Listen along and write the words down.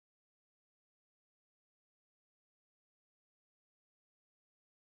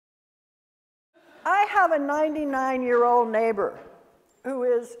I have a 99-year-old neighbor who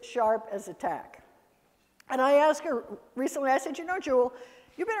is sharp as a tack. And I asked her recently, I said, you know, Jewel,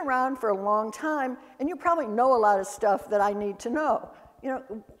 you've been around for a long time, and you probably know a lot of stuff that I need to know. You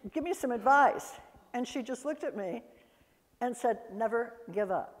know, give me some advice. And she just looked at me and said, never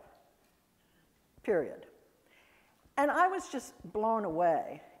give up, period. And I was just blown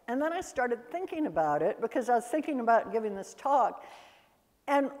away. And then I started thinking about it because I was thinking about giving this talk.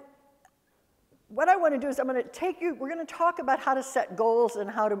 And what I want to do is I'm going to take you, we're going to talk about how to set goals and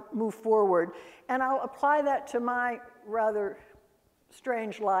how to move forward. And I'll apply that to my rather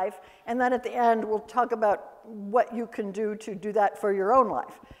strange life. And then at the end, we'll talk about what you can do to do that for your own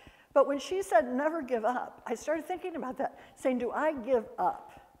life. But when she said never give up, I started thinking about that, saying, do I give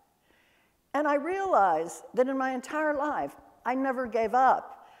up? And I realized that in my entire life, I never gave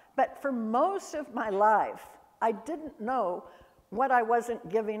up. But for most of my life, I didn't know what I wasn't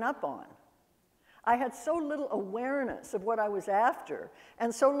giving up on. I had so little awareness of what I was after,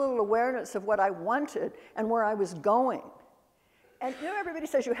 and so little awareness of what I wanted and where I was going. And you know, everybody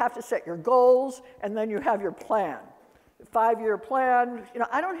says you have to set your goals, and then you have your plan. 5-year plan. You know,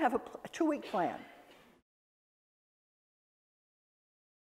 I don't have a 2-week plan.